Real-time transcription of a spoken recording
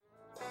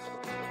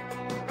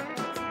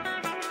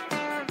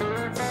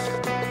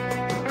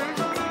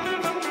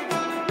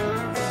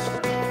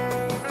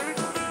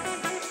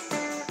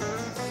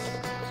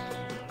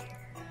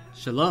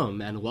Shalom,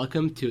 and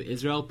welcome to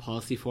Israel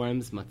Policy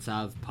Forum's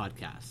Matzav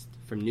podcast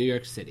from New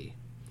York City.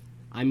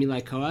 I'm Eli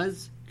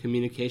Koaz,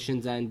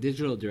 Communications and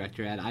Digital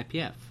Director at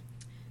IPF.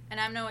 And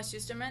I'm Noah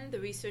Schusterman, the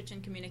Research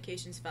and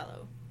Communications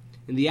Fellow.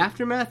 In the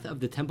aftermath of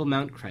the Temple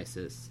Mount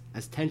crisis,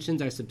 as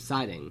tensions are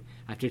subsiding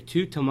after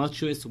 2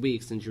 tumultuous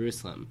weeks in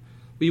Jerusalem,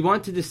 we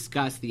want to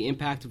discuss the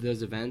impact of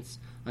those events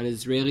on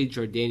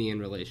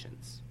Israeli-Jordanian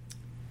relations.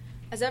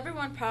 As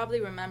everyone probably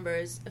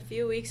remembers, a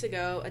few weeks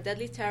ago, a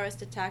deadly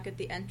terrorist attack at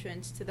the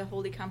entrance to the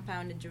Holy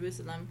Compound in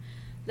Jerusalem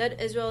led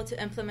Israel to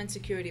implement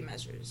security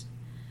measures.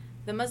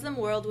 The Muslim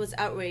world was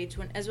outraged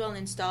when Israel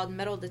installed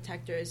metal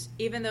detectors,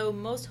 even though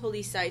most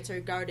holy sites are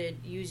guarded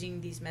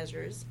using these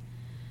measures.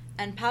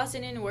 And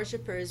Palestinian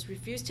worshippers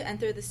refused to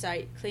enter the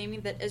site,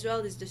 claiming that Israel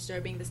is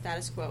disturbing the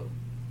status quo.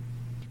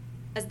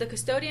 As the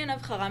custodian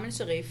of Haram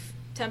al-Sharif,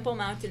 Temple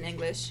Mount in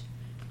English,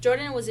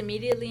 Jordan was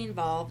immediately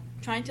involved,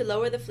 trying to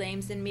lower the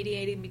flames and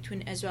mediating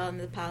between Israel and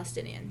the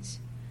Palestinians.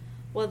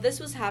 While this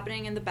was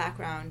happening in the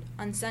background,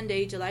 on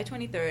Sunday, July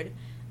 23rd,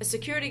 a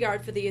security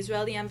guard for the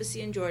Israeli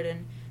embassy in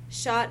Jordan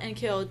shot and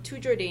killed 2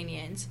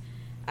 Jordanians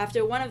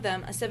after one of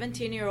them, a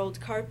 17-year-old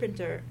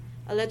carpenter,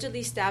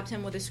 allegedly stabbed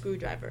him with a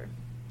screwdriver.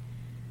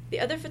 The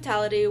other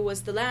fatality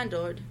was the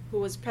landlord, who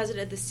was present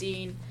at the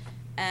scene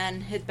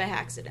and hit by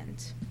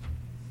accident.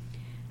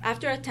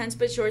 After a tense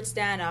but short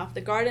standoff, the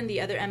guard and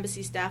the other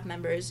embassy staff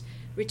members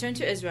returned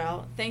to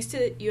Israel thanks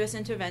to U.S.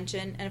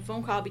 intervention and a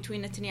phone call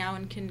between Netanyahu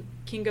and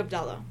King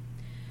Abdullah.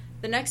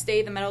 The next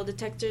day, the metal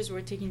detectors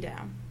were taken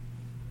down.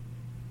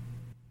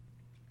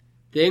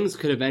 Things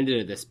could have ended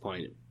at this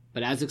point,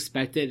 but as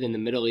expected in the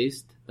Middle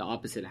East, the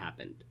opposite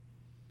happened.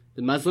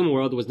 The Muslim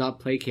world was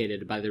not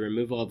placated by the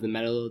removal of the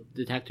metal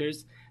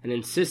detectors and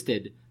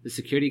insisted the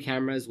security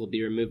cameras will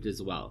be removed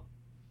as well.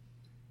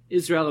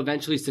 Israel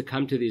eventually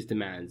succumbed to these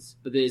demands,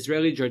 but the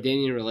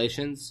Israeli-Jordanian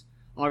relations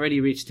already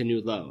reached a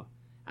new low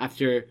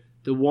after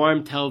the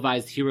warm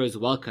televised hero's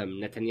welcome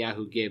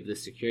Netanyahu gave the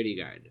security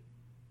guard.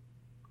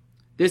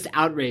 This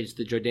outraged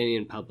the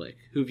Jordanian public,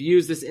 who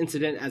views this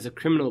incident as a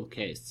criminal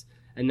case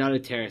and not a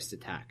terrorist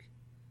attack.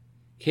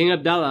 King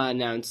Abdullah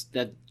announced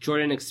that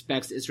Jordan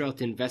expects Israel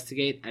to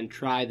investigate and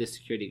try the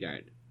security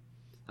guard,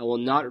 and will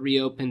not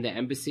reopen the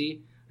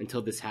embassy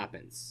until this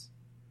happens.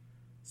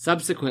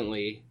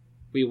 Subsequently,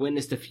 we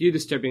witnessed a few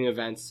disturbing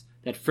events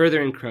that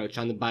further encroach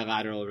on the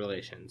bilateral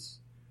relations.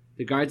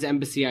 The guard's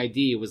embassy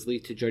ID was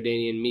leaked to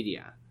Jordanian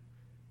media.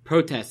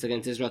 Protests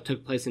against Israel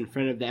took place in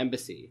front of the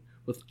embassy,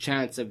 with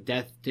chants of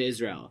death to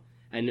Israel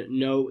and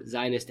no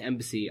Zionist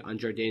embassy on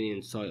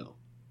Jordanian soil.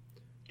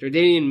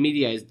 Jordanian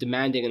media is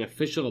demanding an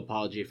official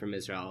apology from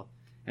Israel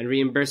and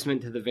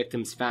reimbursement to the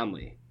victim's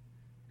family.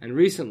 And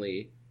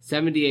recently,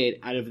 78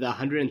 out of the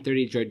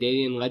 130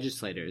 Jordanian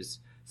legislators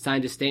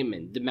signed a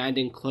statement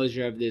demanding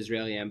closure of the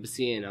Israeli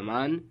embassy in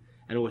Amman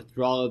and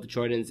withdrawal of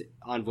Jordan's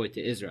envoy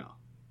to Israel.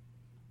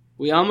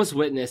 We almost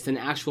witnessed an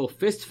actual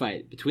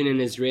fistfight between an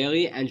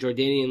Israeli and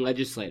Jordanian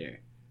legislator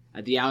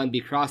at the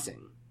Allenby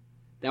crossing.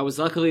 That was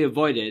luckily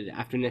avoided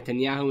after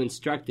Netanyahu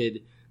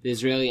instructed the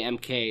Israeli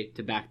MK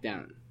to back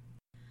down.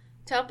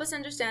 To help us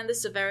understand the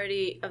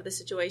severity of the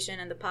situation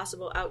and the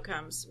possible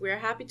outcomes, we are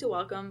happy to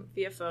welcome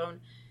via phone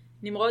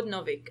Nimrod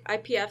Novik,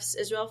 IPF's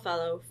Israel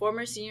Fellow,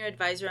 former Senior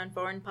Advisor on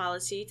Foreign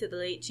Policy to the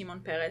late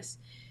Shimon Peres,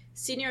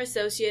 Senior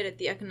Associate at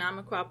the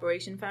Economic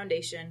Cooperation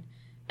Foundation,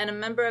 and a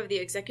member of the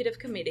Executive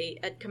Committee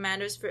at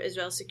Commanders for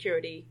Israel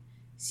Security,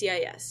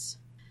 CIS.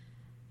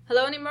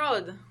 Hello,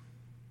 Nimrod.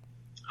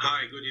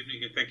 Hi, good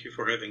evening, and thank you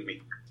for having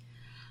me.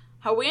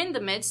 Are we in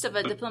the midst of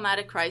a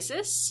diplomatic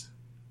crisis?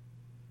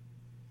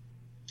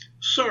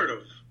 Sort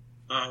of.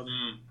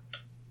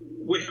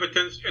 We have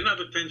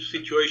another tense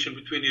situation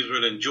between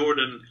Israel and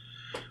Jordan,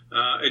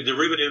 a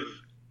derivative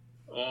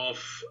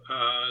of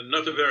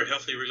not a very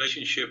healthy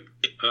relationship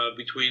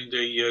between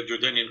the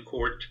Jordanian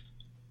court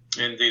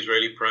and the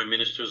Israeli Prime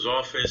Minister's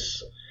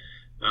office.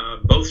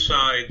 Both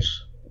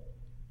sides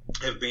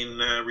have been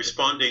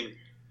responding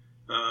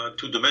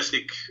to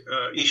domestic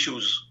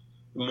issues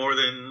more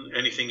than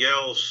anything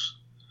else.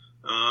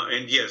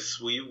 And yes,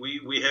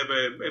 we have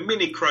a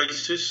mini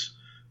crisis,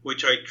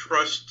 which I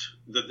trust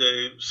that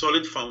the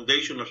solid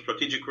foundation of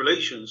strategic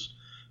relations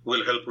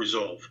will help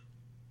resolve.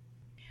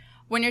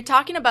 When you're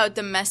talking about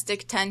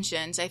domestic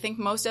tensions, I think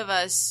most of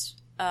us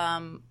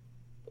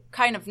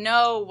kind of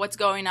know what's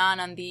going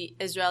on the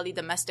Israeli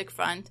domestic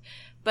front,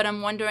 but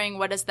I'm wondering,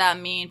 what does that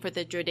mean for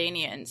the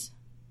Jordanians?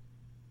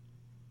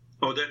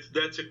 Oh,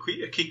 that's a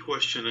key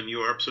question, and you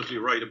are absolutely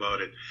right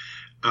about it.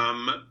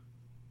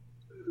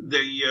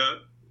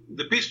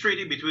 The peace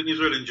treaty between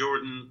Israel and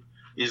Jordan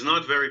is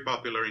not very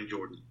popular in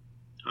Jordan,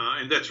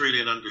 and that's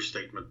really an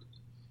understatement.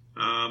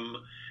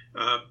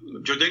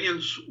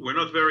 Jordanians were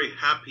not very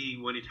happy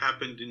when it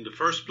happened in the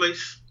first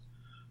place,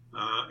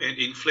 and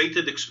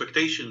inflated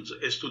expectations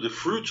as to the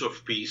fruits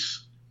of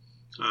peace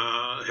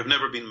have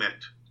never been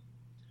met.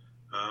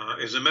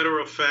 As a matter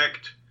of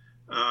fact,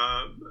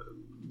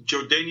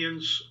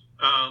 Jordanians,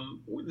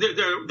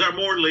 there are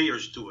more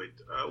layers to it.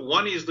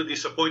 One is the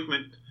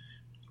disappointment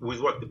with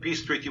what the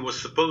peace treaty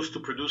was supposed to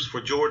produce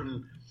for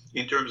Jordan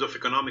in terms of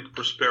economic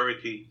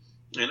prosperity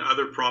and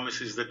other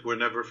promises that were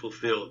never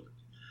fulfilled.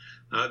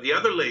 The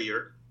other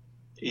layer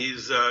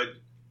is,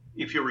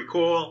 if you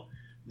recall,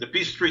 the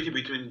peace treaty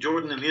between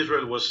Jordan and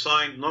Israel was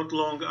signed not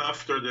long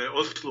after the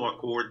Oslo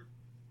Accord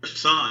was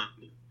signed.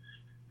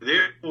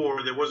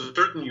 Therefore, there was a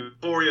certain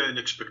euphoria and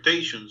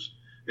expectations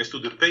as to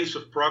the pace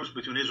of progress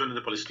between Israel and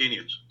the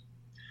Palestinians.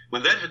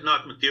 When that had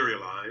not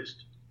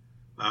materialized,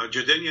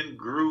 Jordanian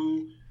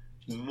grew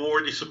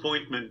more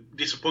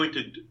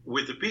disappointed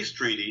with the peace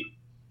treaty,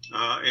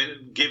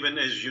 and given,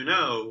 as you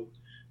know,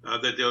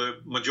 that the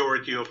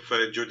majority of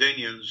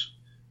Jordanians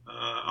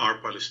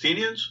are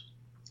Palestinians,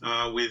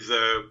 with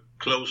a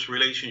close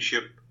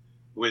relationship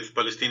with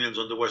Palestinians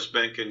on the West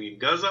Bank and in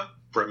Gaza,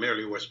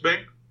 primarily West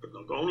Bank, but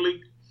not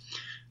only.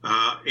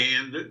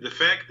 And the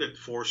fact that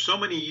for so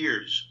many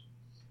years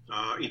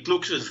it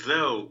looks as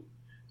though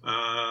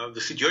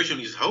the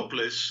situation is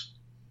hopeless,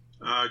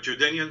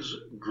 Jordanians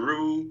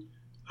grew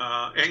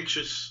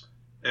anxious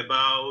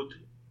about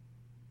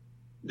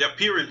the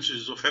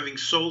appearances of having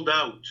sold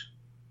out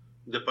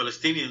the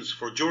Palestinians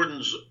for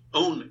Jordan's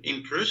own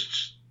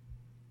interests,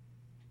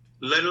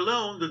 let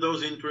alone that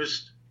those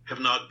interests have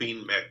not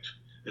been met,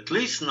 at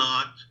least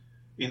not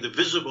in the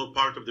visible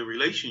part of the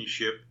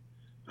relationship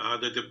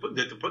that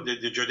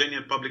the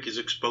Jordanian public is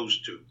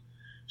exposed to.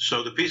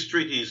 So the peace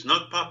treaty is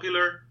not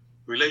popular.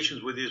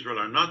 Relations with Israel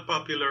are not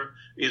popular.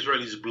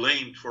 Israel is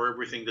blamed for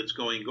everything that's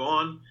going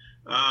on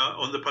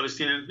the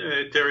Palestinian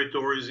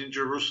territories in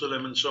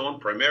Jerusalem and so on,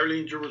 primarily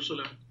in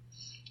Jerusalem.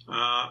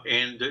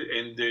 And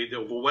the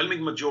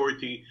overwhelming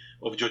majority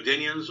of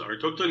Jordanians are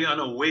totally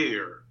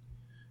unaware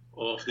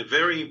of the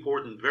very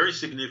important, very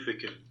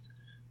significant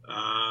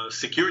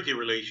security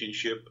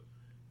relationship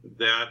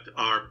that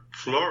are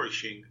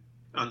flourishing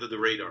under the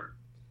radar.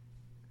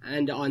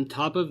 And on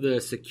top of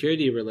the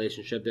security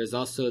relationship, there's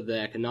also the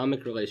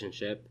economic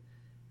relationship.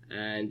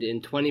 And in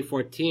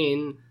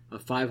 2014, a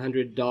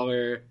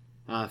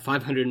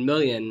 $500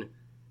 million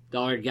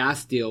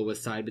gas deal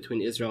was signed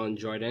between Israel and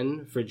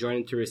Jordan for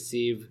Jordan to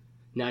receive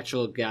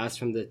natural gas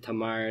from the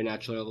Tamar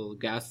natural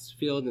gas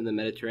field in the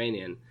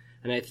Mediterranean.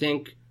 And I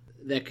think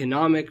the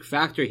economic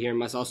factor here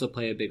must also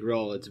play a big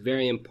role. It's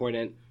very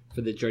important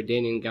for the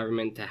Jordanian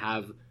government to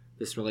have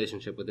this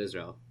relationship with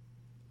Israel.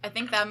 I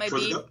think that might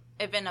be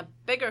even a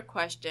bigger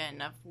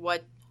question of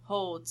what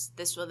holds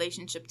this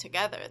relationship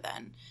together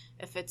then,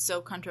 if it's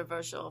so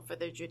controversial for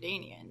the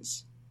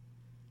Jordanians.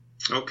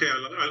 Okay,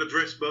 I'll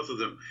address both of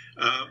them.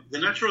 The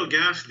natural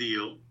gas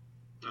deal,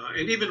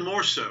 and even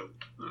more so,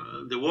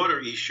 the water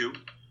issue,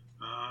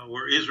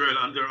 where Israel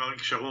under Arik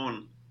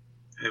Sharon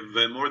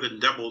have more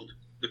than doubled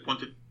the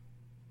quantity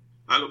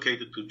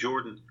allocated to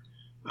Jordan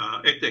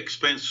at the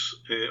expense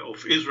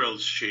of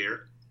Israel's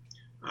share,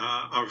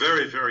 are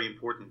very, very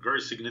important, very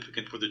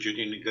significant for the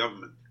Jordanian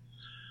government.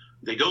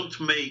 They don't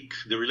make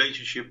the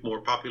relationship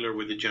more popular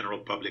with the general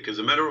public. As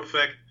a matter of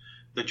fact,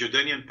 the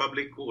Jordanian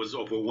public was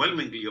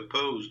overwhelmingly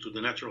opposed to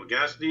the natural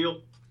gas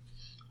deal.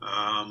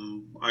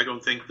 I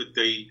don't think that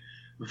they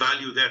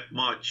value that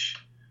much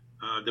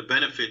the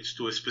benefits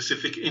to a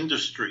specific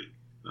industry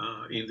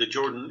in the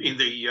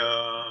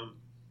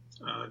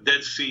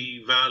Dead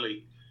Sea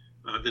Valley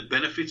that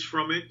benefits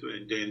from it,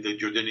 and the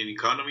Jordanian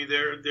economy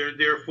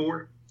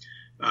therefore.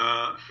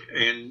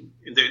 And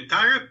the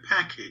entire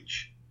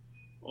package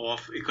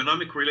of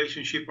economic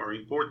relationship are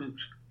important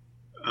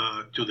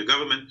to the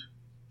government,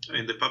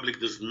 and the public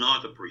does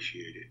not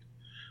appreciate it.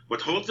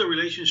 What holds the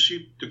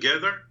relationship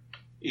together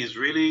is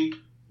really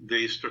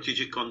the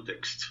strategic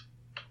context.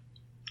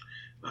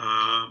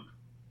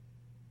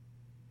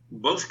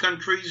 Both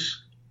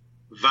countries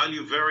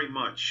value very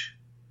much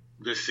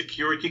the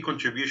security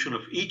contribution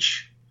of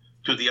each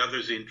to the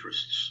other's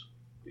interests.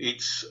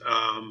 It's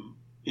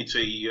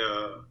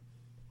a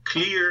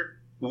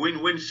clear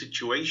win-win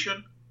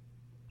situation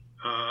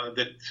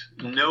that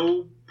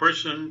no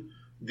person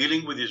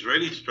dealing with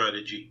Israeli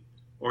strategy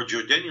or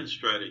Jordanian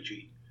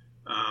strategy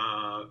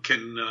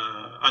can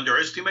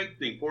underestimate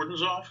the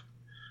importance of,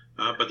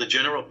 but the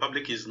general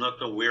public is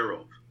not aware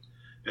of.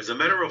 As a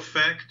matter of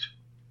fact,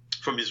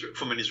 from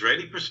an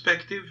Israeli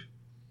perspective,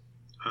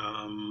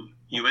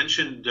 you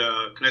mentioned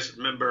Knesset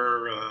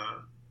member,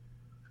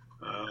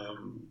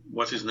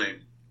 what's his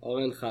name?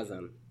 Oren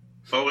Chazan.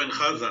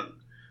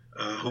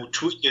 Who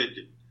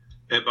tweeted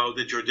about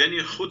the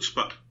Jordanian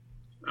chutzpah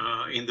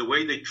in the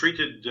way they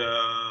treated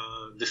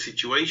the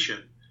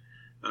situation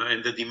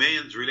and the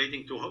demands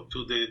relating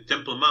to the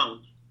Temple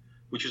Mount,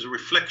 which is a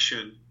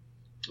reflection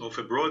of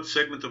a broad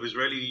segment of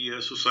Israeli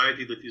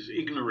society that is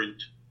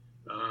ignorant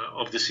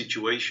of the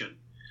situation.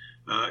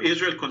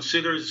 Israel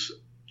considers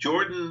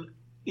Jordan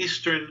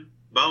eastern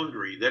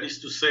boundary, that is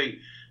to say,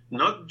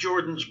 not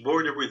Jordan's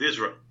border with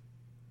Israel,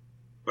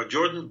 but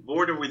Jordan's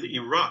border with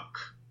Iraq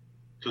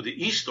to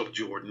the east of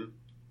Jordan,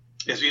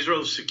 as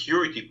Israel's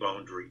security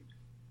boundary.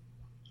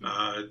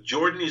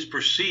 Jordan is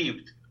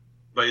perceived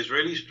by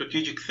Israeli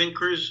strategic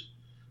thinkers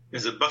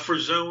as a buffer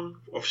zone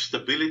of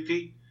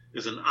stability,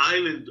 as an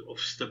island of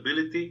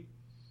stability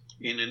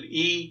in a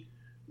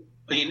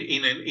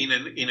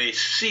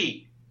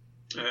sea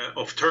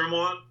of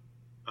turmoil.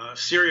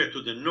 Syria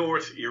to the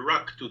north,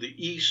 Iraq to the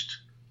east,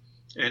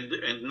 and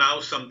now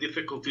some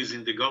difficulties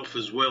in the Gulf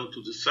as well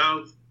to the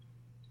south.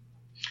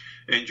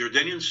 And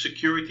Jordanian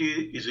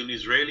security is an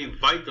Israeli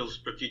vital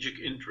strategic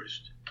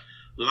interest.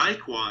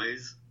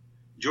 Likewise,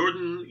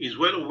 Jordan is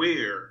well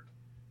aware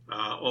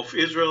of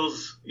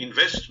Israel's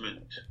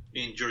investment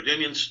in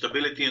Jordanian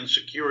stability and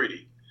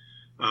security.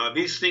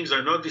 These things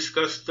are not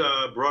discussed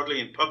broadly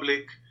in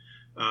public.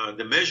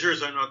 The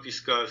measures are not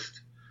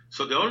discussed.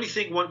 So the only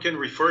thing one can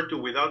refer to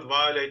without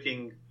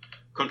violating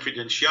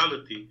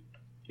confidentiality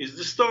is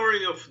the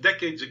story of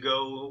decades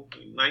ago,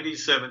 in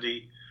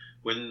 1970,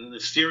 when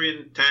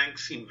Syrian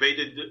tanks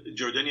invaded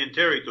Jordanian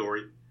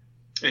territory,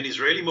 and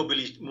Israeli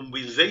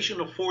mobilization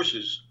of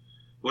forces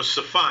was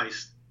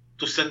sufficed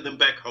to send them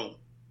back home.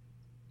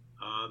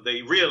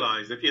 They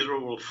realized that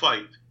Israel will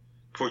fight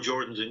for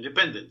Jordan's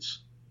independence.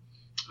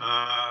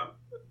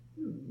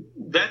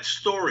 That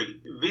story,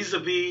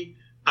 vis-a-vis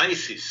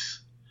ISIS,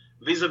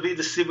 vis-a-vis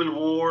the civil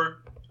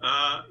war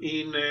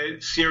in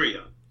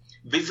Syria,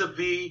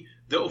 vis-a-vis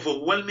the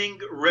overwhelming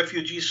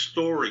refugee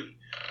story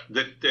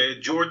that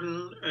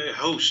Jordan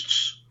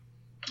hosts,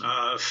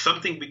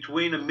 something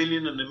between 1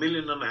 million and 1.5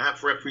 million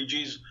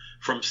refugees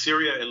from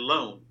Syria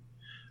alone,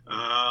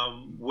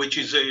 which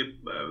is an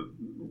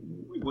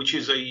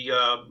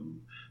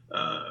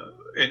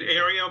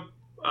area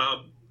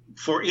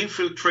for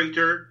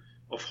infiltrator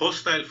of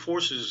hostile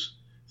forces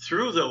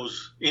through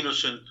those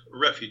innocent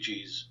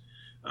refugees.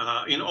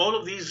 In all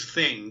of these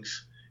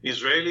things,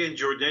 Israeli and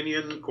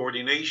Jordanian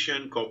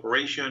coordination,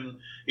 cooperation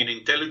in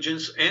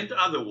intelligence and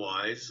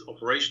otherwise,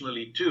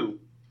 operationally too,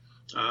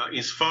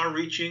 is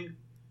far-reaching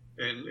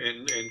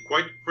and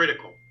quite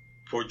critical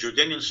for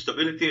Jordanian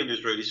stability and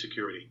Israeli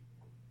security.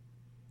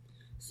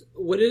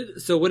 Would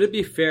it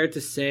be fair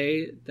to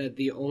say that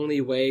the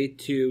only way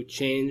to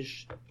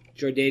change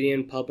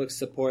Jordanian public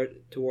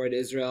support toward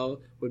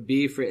Israel would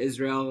be for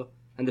Israel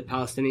and the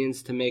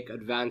Palestinians to make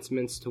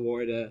advancements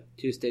toward a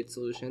two-state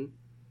solution?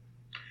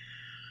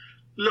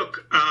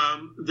 Look,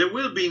 there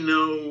will be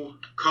no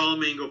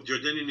calming of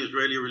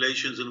Jordanian-Israeli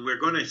relations, and we're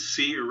going to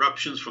see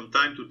eruptions from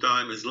time to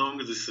time as long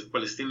as the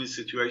Palestinian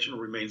situation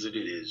remains as it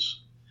is.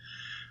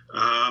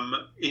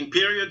 In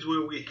periods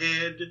where we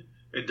had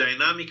a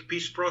dynamic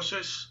peace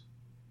process,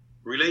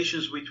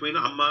 relations between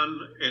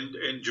Amman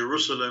and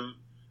Jerusalem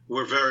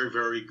were very,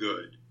 very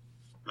good.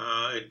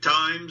 At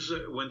times,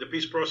 when the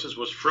peace process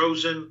was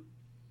frozen,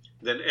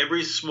 then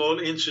every small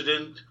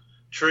incident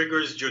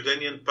triggers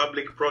Jordanian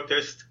public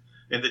protest,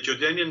 and the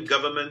Jordanian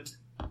government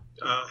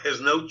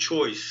has no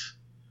choice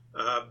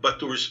but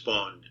to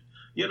respond.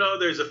 You know,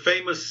 there's a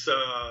famous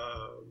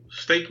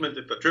statement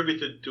that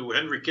attributed to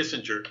Henry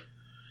Kissinger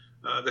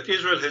that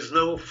Israel has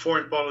no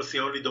foreign policy,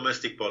 only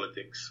domestic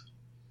politics.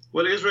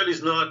 Well, Israel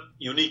is not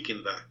unique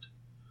in that.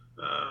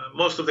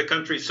 Most of the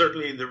countries,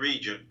 certainly in the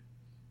region,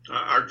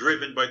 are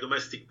driven by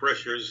domestic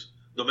pressures,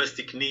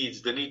 domestic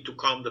needs, the need to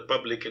calm the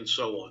public, and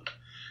so on.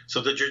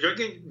 So the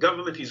Jordanian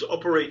government is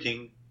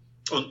operating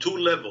on two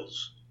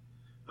levels,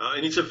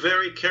 and it's a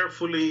very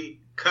carefully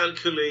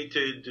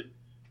calculated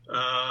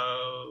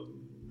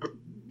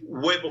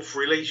web of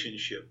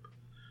relationship.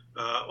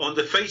 On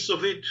the face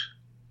of it,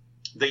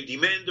 they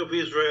demand of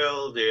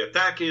Israel, they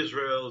attack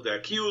Israel, they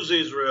accuse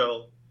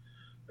Israel,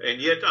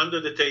 and yet under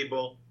the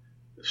table,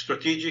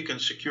 strategic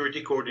and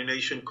security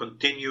coordination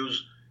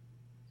continues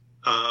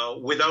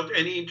without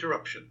any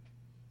interruption.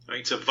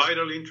 It's a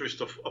vital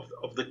interest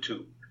of the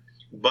two.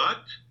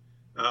 But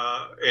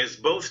as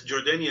both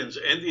Jordanians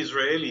and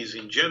Israelis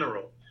in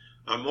general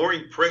are more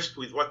impressed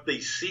with what they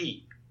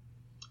see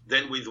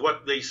than with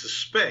what they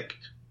suspect,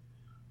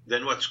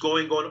 then what's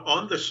going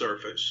on the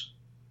surface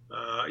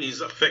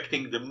is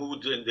affecting the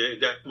mood and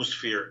the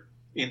atmosphere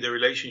in the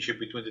relationship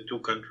between the two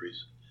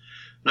countries.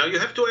 Now you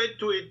have to add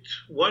to it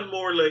one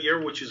more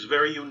layer, which is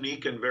very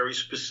unique and very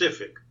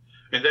specific,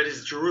 and that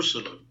is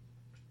Jerusalem.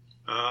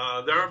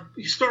 There are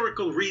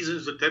historical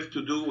reasons that have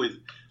to do with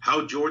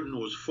how Jordan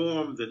was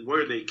formed and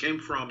where they came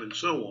from and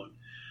so on.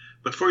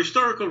 But for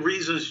historical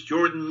reasons,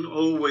 Jordan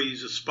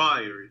always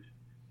aspired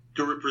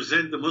to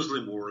represent the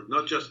Muslim world,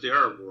 not just the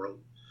Arab world,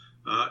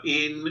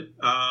 in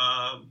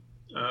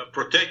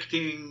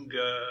protecting,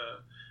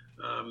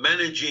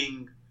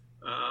 managing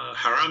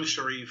Haram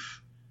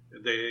Sharif,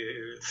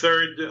 the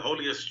third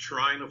holiest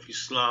shrine of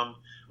Islam,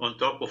 on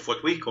top of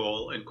what we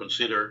call and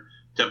consider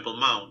Temple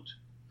Mount,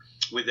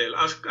 with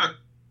Al-Aqsa,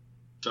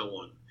 so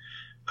on.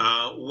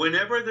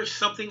 Whenever there's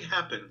something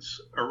happens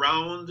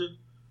around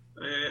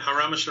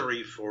Haram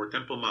Sharif or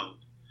Temple Mount,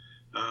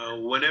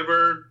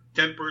 whenever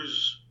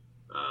tempers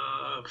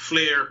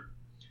flare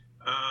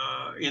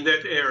in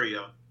that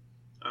area,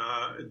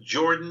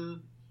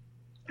 Jordan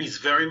is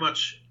very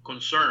much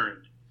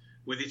concerned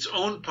with its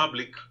own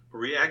public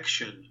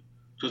reaction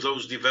to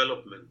those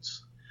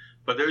developments.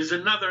 But there is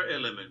another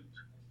element.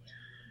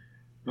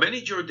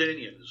 Many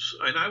Jordanians,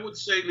 and I would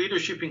say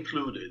leadership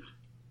included,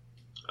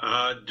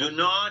 do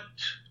not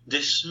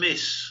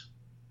dismiss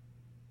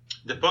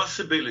the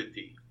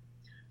possibility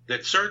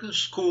that certain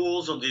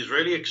schools on the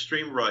Israeli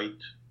extreme right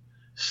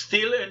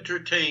still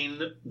entertain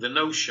the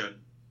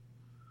notion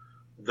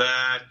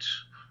that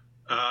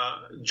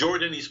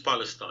Jordan is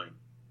Palestine.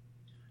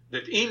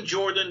 That in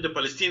Jordan, the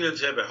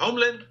Palestinians have a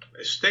homeland,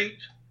 a state,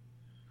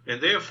 and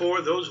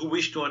therefore those who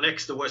wish to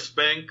annex the West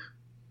Bank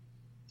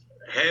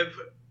have,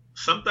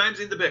 sometimes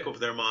in the back of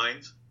their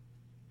minds,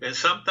 and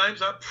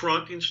sometimes up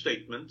front in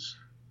statements,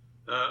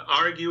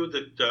 argue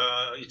that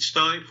it's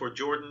time for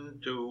Jordan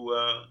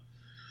to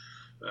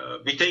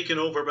be taken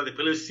over by the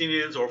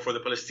Palestinians, or for the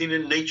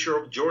Palestinian nature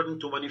of Jordan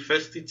to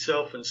manifest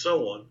itself, and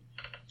so on.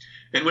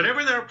 And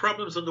whenever there are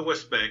problems on the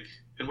West Bank,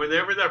 and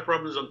whenever there are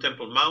problems on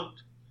Temple Mount,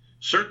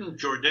 certain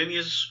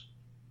Jordanians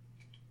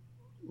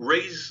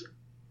raise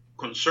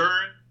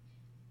concern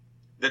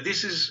that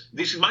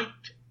this might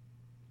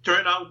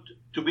turn out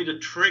to be the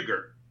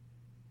trigger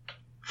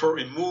for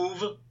a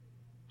move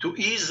to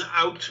ease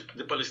out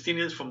the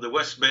Palestinians from the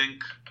West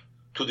Bank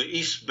to the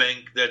East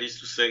Bank, that is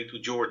to say, to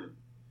Jordan.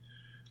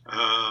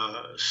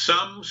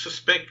 Some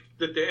suspect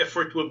that the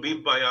effort will be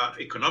by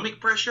economic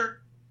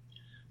pressure.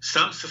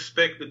 Some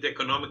suspect that the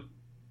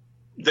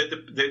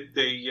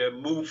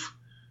move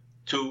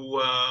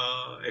to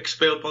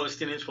expel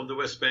Palestinians from the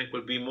West Bank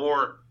will be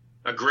more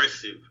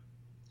aggressive.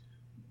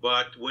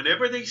 But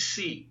whenever they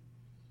see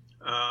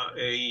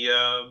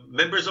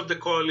members of the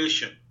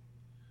coalition,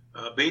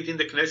 be it in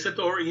the Knesset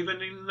or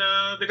even in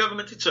the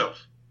government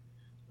itself,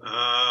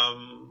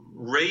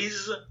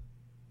 raise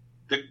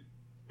the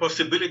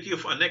possibility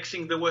of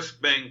annexing the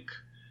West Bank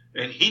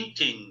and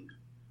hinting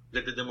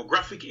that the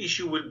demographic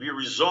issue will be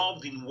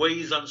resolved in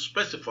ways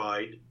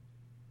unspecified,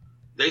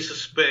 they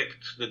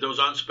suspect that those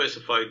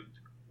unspecified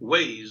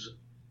ways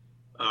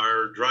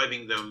are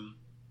driving them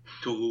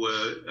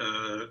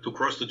to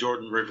cross the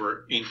Jordan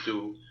River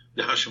into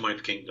the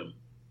Hashemite kingdom.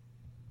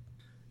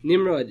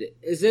 Nimrod,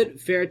 is it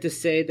fair to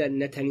say that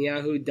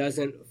Netanyahu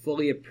doesn't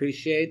fully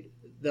appreciate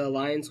the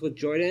alliance with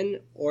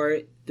Jordan, or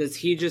does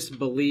he just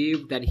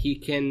believe that he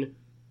can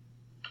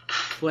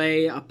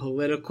play a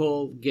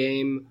political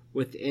game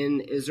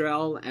within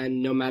Israel,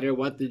 and no matter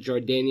what, the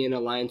Jordanian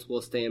alliance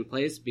will stay in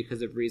place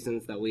because of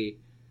reasons that we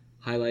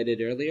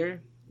highlighted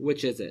earlier?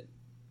 Which is it?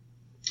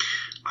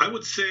 I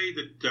would say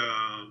that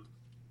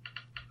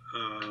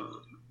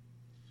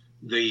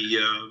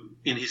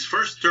in his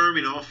first term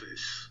in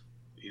office,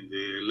 in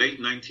the late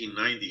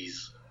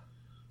 1990s,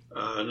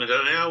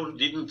 Netanyahu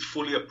didn't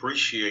fully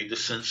appreciate the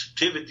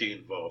sensitivity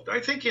involved. I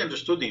think he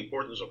understood the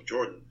importance of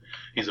Jordan.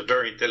 He's a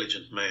very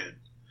intelligent man,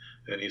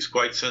 and he's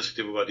quite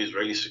sensitive about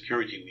Israeli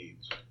security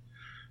needs.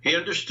 He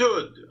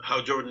understood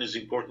how Jordan is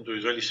important to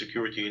Israeli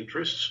security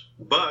interests,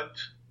 but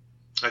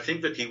I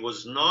think that he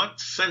was not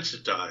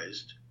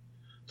sensitized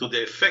to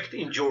the effect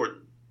in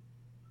Jordan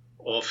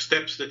of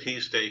steps that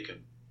he's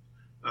taken.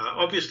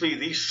 Obviously,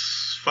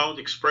 these found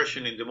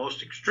expression in the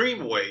most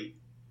extreme way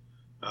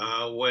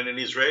when an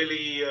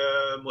Israeli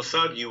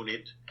Mossad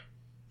unit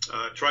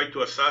tried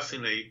to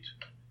assassinate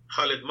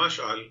Khaled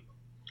Mash'al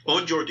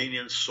on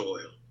Jordanian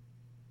soil.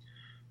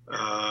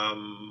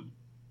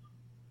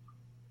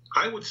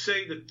 I would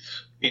say that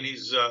in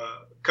his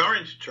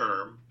current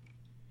term,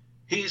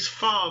 he is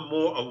far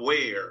more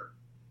aware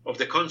of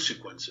the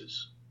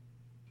consequences.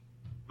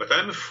 But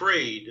I'm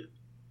afraid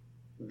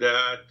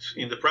that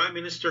in the Prime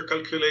Minister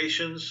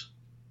calculations,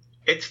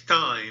 at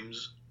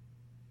times,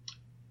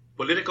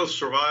 political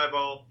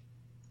survival,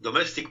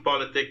 domestic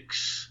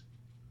politics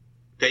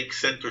take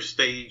center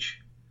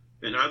stage,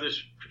 and other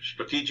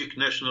strategic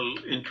national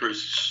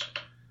interests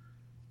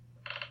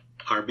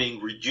are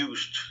being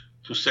reduced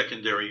to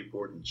secondary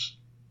importance.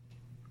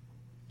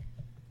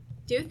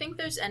 Do you think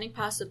there's any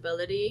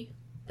possibility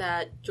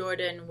that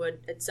Jordan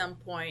would at some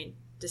point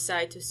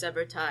decide to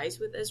sever ties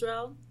with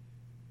Israel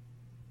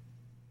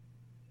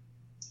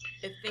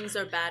if things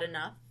are bad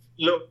enough?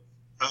 Look,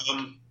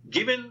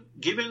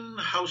 given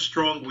how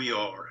strong we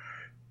are,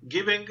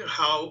 given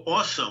how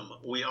awesome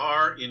we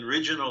are in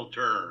regional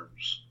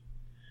terms,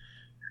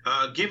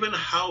 given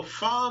how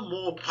far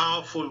more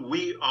powerful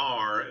we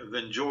are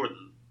than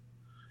Jordan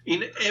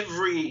in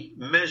every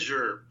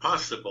measure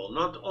possible,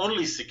 not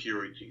only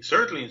security,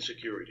 certainly in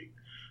security,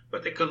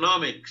 but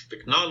economics,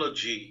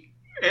 technology,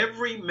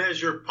 every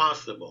measure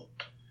possible,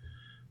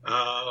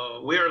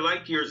 we are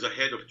light years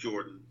ahead of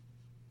Jordan.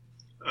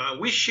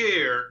 We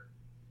share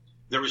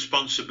the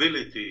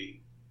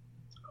responsibility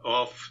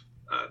of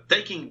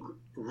taking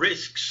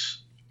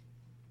risks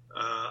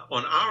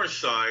on our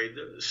side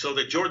so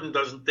that Jordan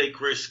doesn't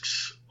take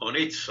risks on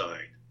its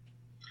side.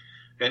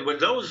 And when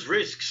those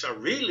risks are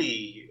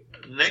really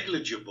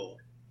negligible,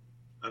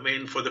 I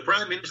mean, for the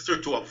Prime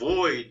Minister to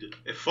avoid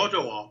a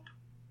photo op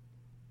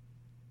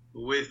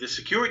with the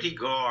security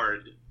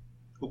guard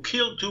who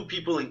killed two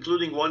people,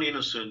 including one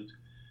innocent,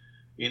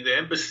 in the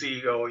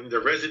embassy or in the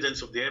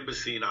residence of the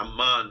embassy in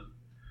Amman,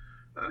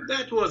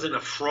 that was an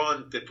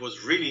affront that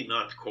was really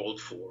not called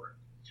for.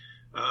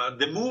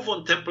 The move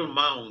on Temple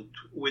Mount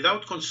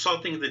without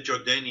consulting the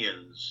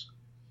Jordanians,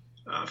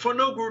 for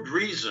no good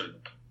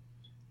reason.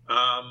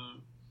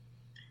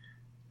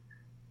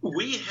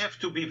 We have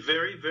to be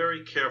very,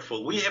 very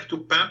careful. We have to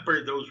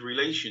pamper those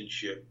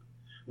relationships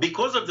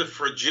because of the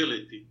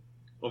fragility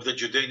of the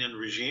Jordanian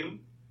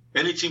regime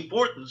and its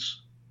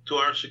importance to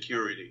our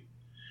security.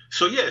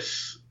 So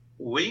yes,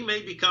 we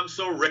may become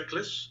so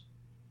reckless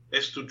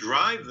as to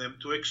drive them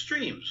to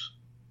extremes.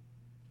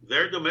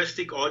 Their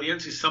domestic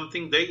audience is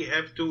something they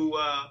have to,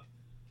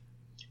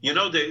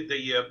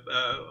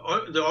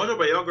 the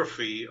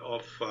autobiography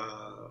of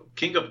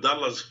King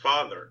Abdullah's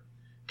father,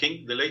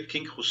 the late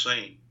King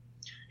Hussein.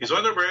 His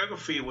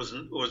autobiography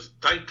was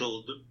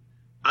titled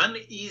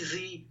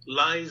 "Uneasy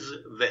Lies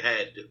the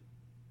Head."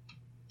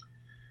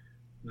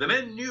 The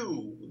man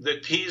knew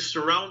that he is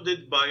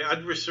surrounded by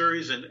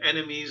adversaries and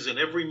enemies, and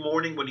every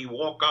morning when he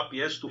woke up, he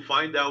has to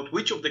find out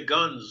which of the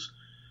guns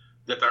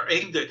that are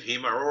aimed at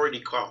him are already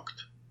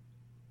cocked.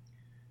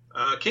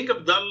 King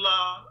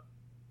Abdullah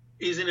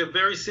is in a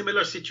very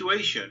similar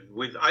situation,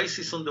 with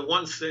ISIS on the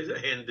one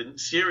hand in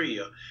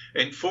Syria,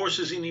 and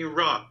forces in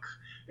Iraq,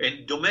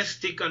 and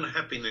domestic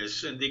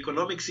unhappiness, and the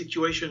economic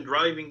situation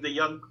driving the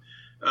young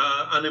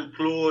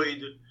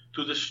unemployed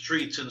to the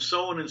streets, and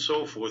so on and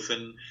so forth,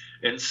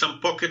 and some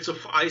pockets of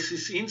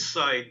ISIS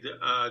inside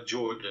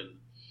Jordan.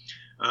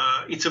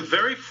 It's a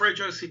very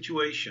fragile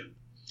situation.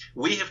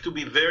 We have to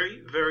be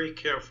very, very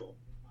careful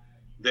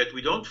that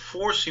we don't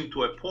force him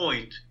to a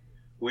point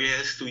where he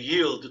has to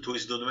yield to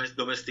his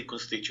domestic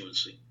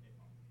constituency.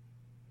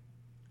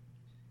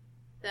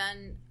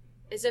 Then,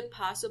 is it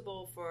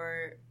possible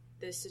for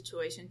this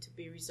situation to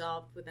be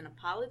resolved with an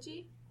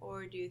apology,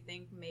 or do you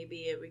think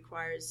maybe it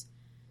requires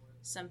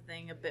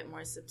something a bit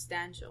more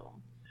substantial?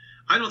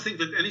 I don't think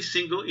that any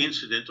single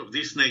incident of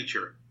this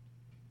nature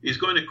is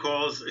going to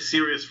cause a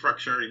serious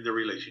fracture in the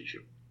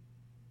relationship.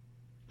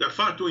 They're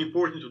far too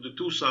important to the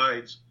two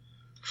sides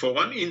for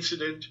one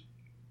incident,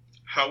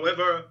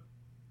 however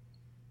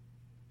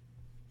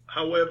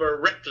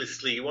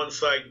recklessly one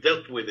side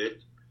dealt with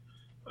it,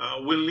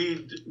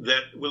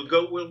 will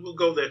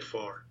go that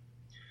far.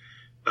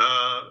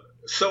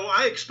 So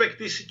I expect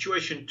this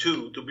situation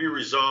too to be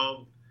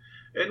resolved.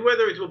 And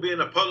whether it will be an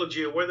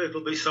apology or whether it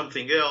will be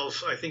something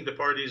else, I think the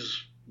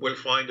parties will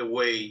find a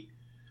way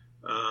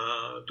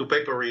to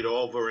paper it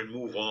over and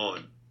move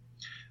on.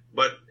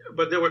 But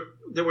there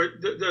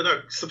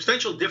are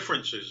substantial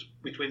differences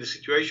between the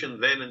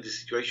situation then and the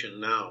situation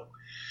now.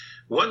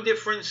 One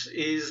difference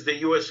is the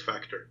U.S.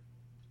 factor.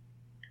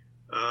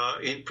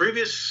 On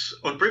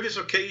previous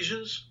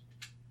occasions,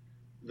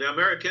 the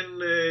American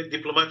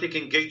diplomatic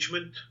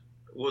engagement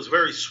was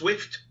very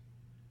swift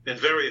and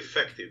very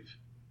effective.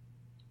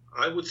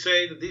 I would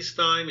say that this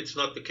time it's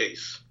not the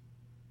case.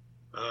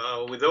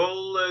 With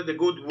all the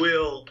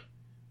goodwill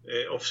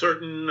of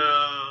certain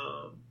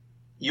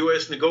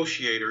U.S.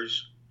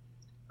 negotiators,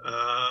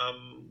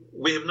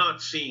 we have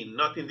not seen,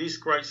 not in this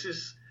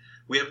crisis,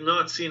 we have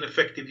not seen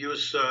effective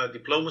U.S.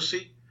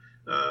 diplomacy.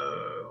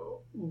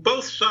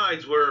 Both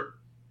sides were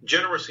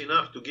generous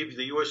enough to give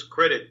the U.S.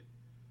 credit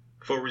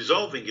for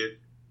resolving it,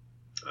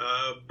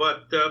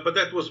 but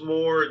that was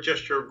more a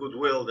gesture of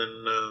goodwill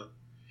than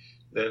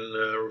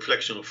a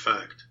reflection of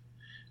fact.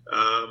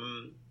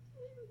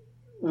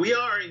 We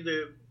are in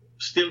the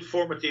still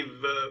formative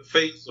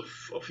phase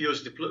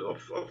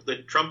of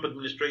the Trump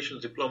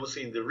administration's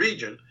diplomacy in the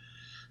region,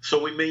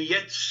 so we may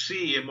yet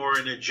see a more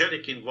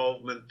energetic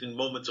involvement in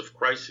moments of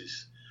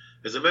crisis.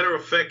 As a matter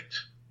of fact,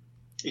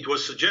 it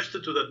was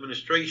suggested to the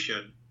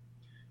administration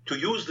to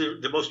use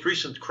the most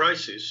recent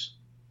crisis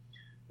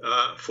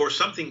for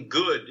something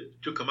good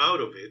to come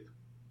out of it,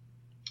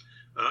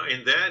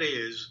 and that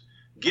is,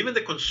 given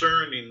the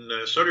concern in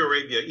Saudi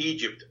Arabia,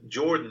 Egypt,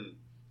 Jordan,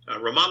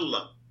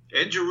 Ramallah,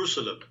 and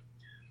Jerusalem,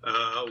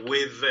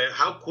 with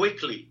how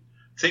quickly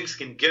things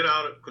can get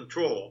out of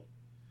control,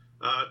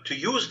 to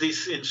use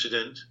this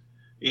incident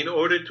in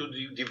order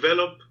to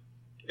develop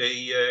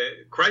a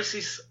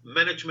crisis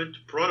management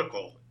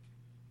protocol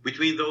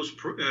between those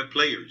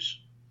players.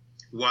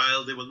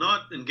 While they will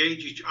not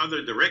engage each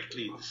other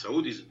directly, the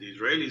Saudis and the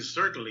Israelis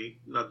certainly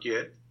not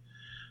yet,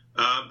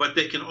 but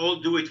they can all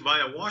do it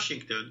via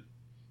Washington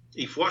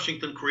if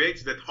Washington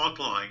creates that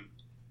hotline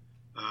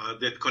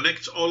that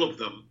connects all of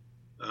them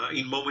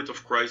in moment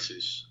of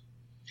crisis.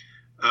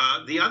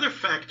 The other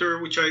factor,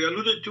 which I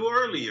alluded to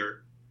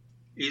earlier,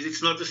 is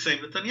it's not the same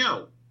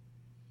Netanyahu.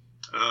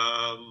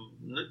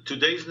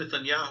 Today's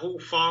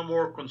Netanyahu, far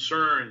more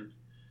concerned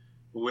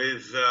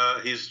with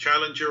his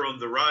challenger on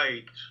the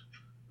right,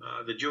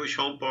 the Jewish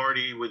Home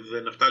Party with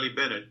Naftali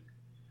Bennett,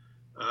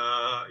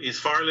 is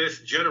far less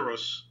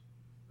generous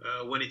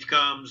when it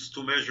comes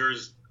to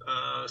measures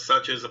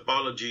such as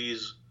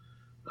apologies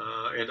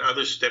and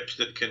other steps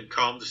that can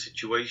calm the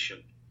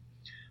situation.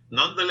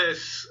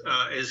 Nonetheless,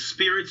 as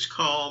spirits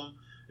calm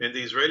and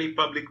the Israeli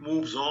public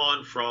moves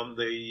on from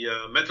the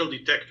metal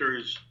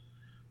detectors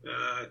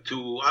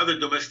to other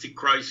domestic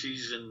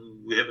crises,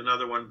 and we have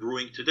another one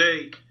brewing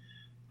today,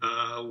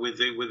 with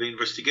the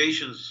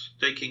investigations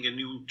taking a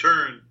new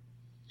turn,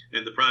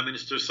 and the Prime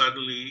Minister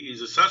suddenly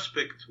is a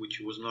suspect, which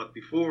he was not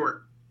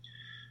before,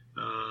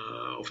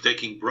 of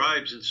taking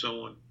bribes and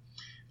so on.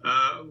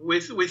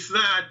 With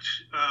that,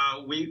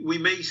 we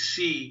may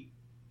see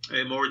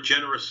a more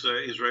generous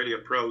Israeli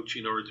approach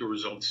in order to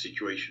resolve the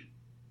situation.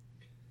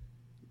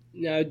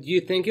 Now, do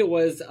you think it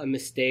was a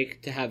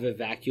mistake to have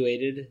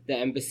evacuated the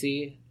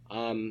embassy?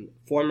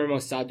 Former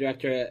Mossad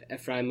director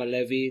Ephraim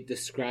Halevi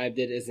described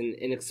it as an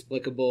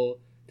inexplicable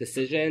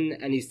decision,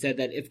 and he said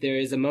that if there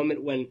is a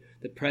moment when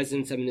the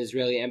presence of an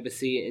Israeli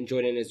embassy in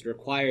Jordan is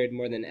required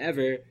more than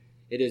ever,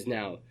 it is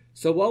now.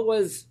 So what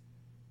was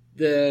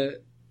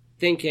the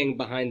thinking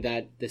behind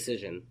that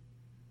decision?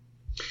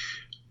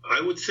 I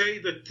would say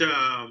that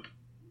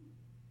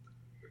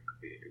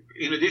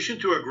in addition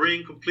to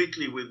agreeing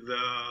completely with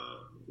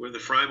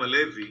Ephraim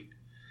Halevi,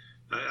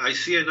 I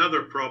see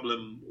another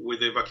problem with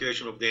the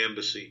evacuation of the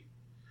embassy.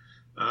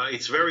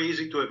 It's very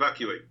easy to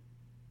evacuate.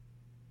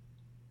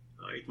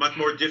 It's much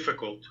more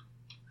difficult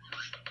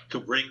to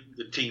bring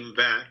the team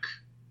back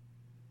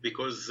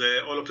because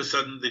all of a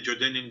sudden the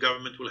Jordanian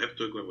government will have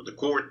to go with the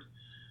court,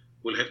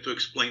 will have to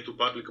explain to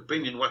public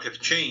opinion what have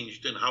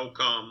changed and how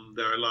come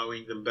they're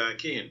allowing them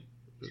back in.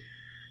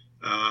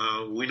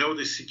 We know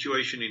this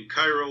situation in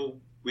Cairo.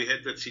 We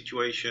had that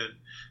situation.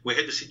 We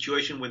had the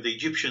situation when the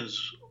Egyptians,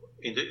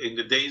 in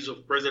the days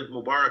of President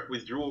Mubarak,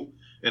 withdrew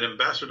an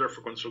ambassador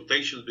for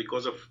consultations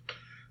because of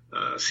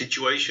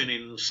situation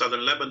in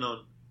southern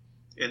Lebanon,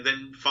 and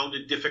then found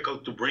it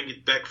difficult to bring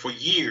it back for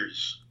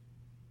years.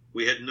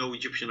 We had no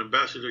Egyptian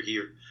ambassador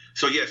here.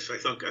 So yes,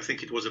 I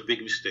think it was a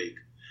big mistake.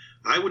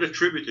 I would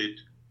attribute it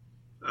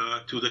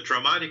to the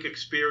traumatic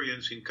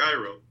experience in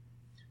Cairo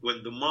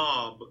when the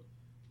mob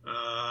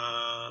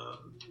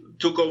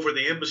took over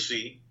the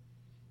embassy,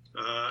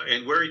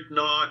 and were it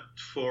not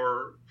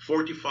for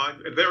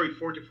a very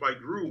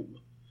fortified room,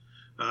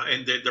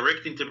 and the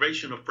direct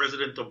intervention of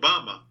President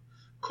Obama,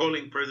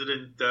 calling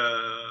President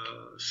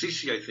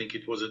Sisi, I think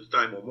it was at the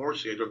time, or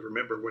Morsi, I don't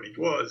remember when it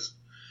was,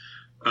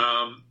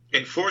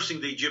 and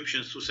forcing the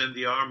Egyptians to send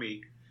the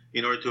army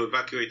in order to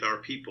evacuate our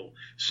people.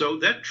 So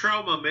that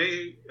trauma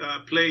may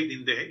played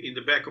in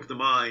the back of the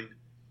mind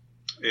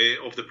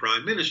of the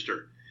Prime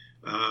Minister.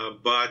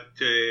 But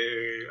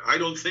I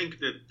don't think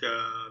that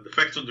the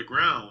facts on the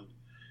ground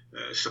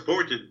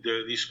supported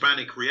the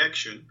Hispanic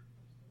reaction.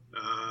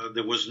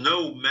 There was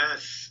no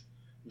mass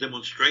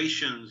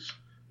demonstrations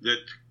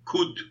that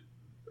could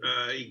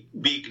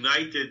be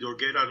ignited or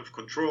get out of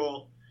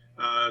control.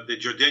 The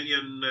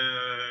Jordanian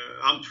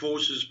armed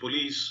forces,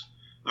 police,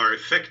 are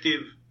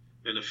effective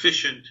and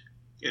efficient,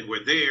 and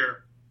were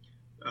there,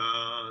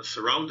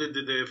 surrounded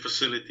the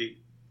facility,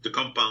 the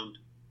compound.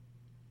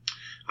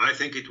 I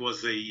think it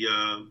was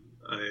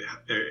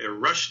a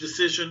rush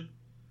decision,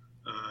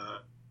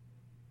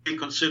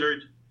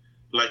 considered,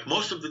 like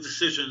most of the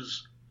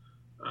decisions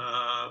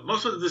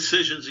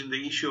in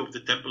the issue of the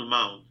Temple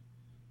Mount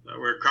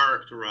were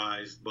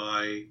characterized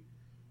by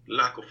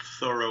lack of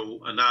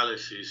thorough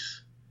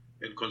analysis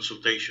and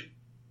consultation.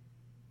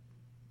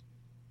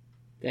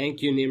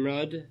 Thank you,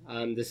 Nimrod.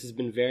 This has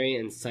been very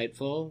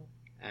insightful,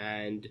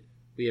 and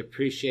we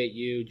appreciate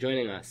you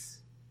joining us.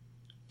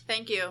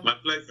 Thank you. My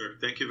pleasure.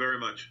 Thank you very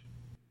much.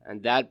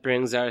 And that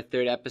brings our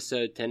third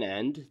episode to an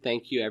end.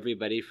 Thank you,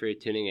 everybody, for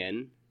tuning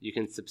in. You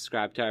can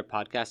subscribe to our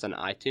podcast on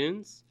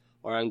iTunes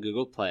or on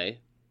Google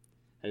Play.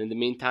 And in the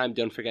meantime,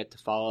 don't forget to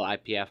follow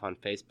IPF on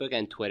Facebook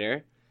and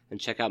Twitter, and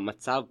check out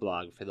Matzav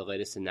blog for the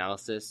latest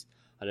analysis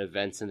on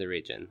events in the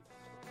region.